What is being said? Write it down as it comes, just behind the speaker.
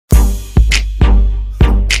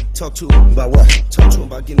Talk to him about what? Talk to him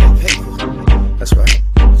about getting that paper. That's right.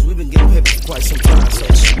 Cause we've been getting paper for quite some time, so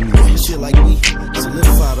you feel like we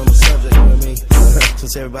solidified on the subject, you know what I mean?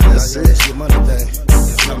 Since everybody out here, that's your money thing.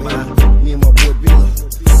 You know what I mean? Me and my boy Bila,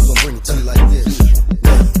 we gon' bring it to you like this.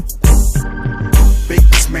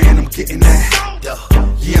 Biggest man, I'm getting that.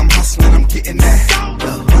 Yeah, I'm hustling, I'm getting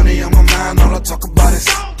that. Money on my mind, all I talk about is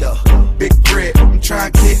big bread, I'm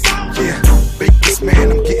trying to get. Yeah, biggest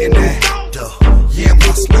man, I'm getting that. Yeah, I'm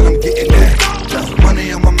hustling, I'm getting that.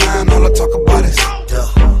 Money on my mind, all I talk about is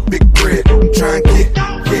big bread, I'm trying to get.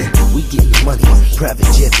 Yeah, we getting money, private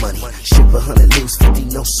jet money. Ship 100, lose 50,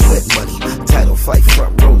 no sweat money. Title fight,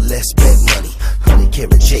 front row, less bet money. 100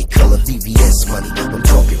 karat J color VVS money. I'm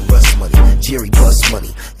talking Russ money, Jerry Bus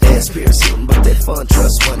money. Ass piercing, but that fun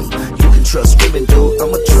trust money. You can trust women, dude,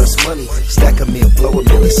 I'ma trust money. Stack a meal, blow a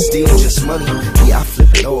meal, it's still just money. Yeah, I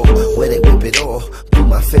flip it all, where they whip it all. Blue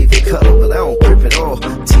my favorite color, but I don't grip it all.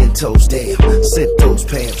 10 toes down, sent those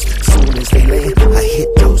pounds. Soon as they land, I hit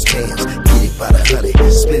those cans. Get it by the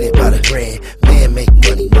 100, split it by the grand. Man make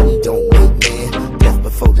money, money don't make man. Death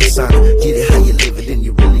before dishonor, get it how you live it, then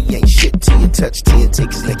you really ain't shit till you touch 10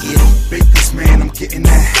 tickets like it. biggest man, I'm getting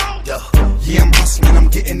that. Yeah, I'm hustling, I'm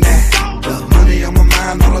getting that. Money on my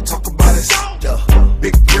mind, all I talk about is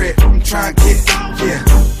big bread, I'm trying to get. Yeah,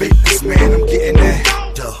 biggest man, I'm getting that.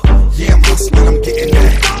 Yeah, I'm hustling, I'm getting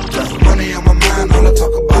that. Money on my mind, all I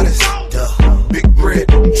talk about is big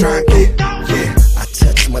bread, I'm trying to get. Yeah, I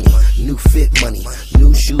touch money, new fit money,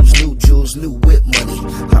 new shoes, new jewels, new whip money.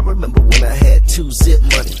 I remember when I had 2 zip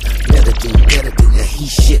money. Better do, yeah, he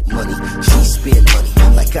shit money. She spend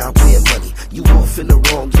money, like I win money. You off in the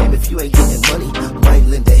wrong game if you ain't getting money. Might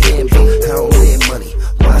lend a hand, but I don't lend money.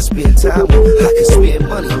 Why spend time when I can spend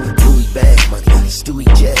money? Louis bag money, Stewie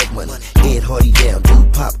jag money. Ed Hardy down,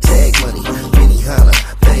 dude pop tag money. Benny Hanna,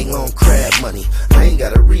 thing on crab money. I ain't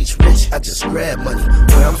gotta reach rich, I just grab money.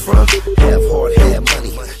 Where I'm from, have hard, have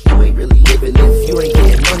money. You ain't really living if you ain't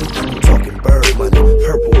getting money. I'm talking bird money,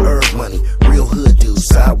 purple herb money. Real hood dude,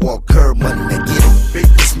 sidewalk curb money. Now get it.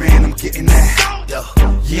 biggest man, I'm getting that.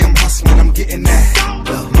 Yeah, I'm hustling, I'm getting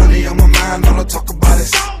that. Money on my mind, all I talk about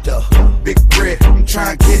is big bread, I'm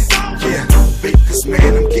trying to get. Yeah, biggest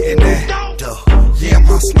man, I'm getting that. Yeah, I'm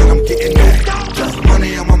hustling, I'm getting that.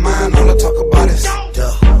 Money on my mind, all I talk about is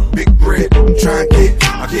big bread, I'm trying to get.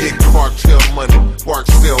 I get cartel money, work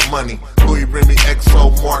still money. Louis Remy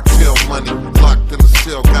XO Martell money. Locked in the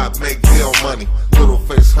cell, got make deal money. Little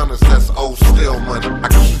face hunters, that's old still money. I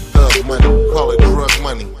keep thug money, call it drug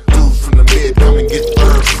money. Dudes from the mid come and get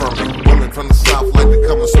birds from me. Women from the south like to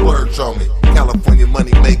come and splurge on me. California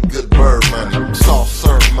money make good bird money. Soft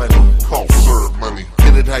serve money, cough serve money.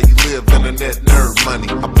 Get it how you live, internet nerd money.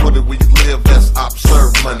 I put it where you live, that's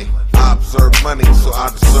observe money. I observe money, so I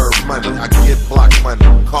deserve money. I get block money,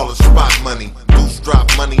 call it spot money. Deuce drop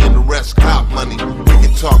money and the rest cop money. We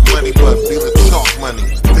can talk money, but feel it chalk money.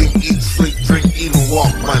 Think, eat, sleep, drink, eat and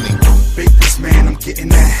walk money. biggest man, I'm getting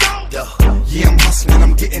that. Yeah, I'm hustling,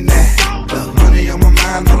 I'm getting that. Money on my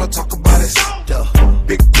mind, all I talk about is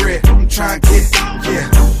big bread, I'm trying to get. Yeah,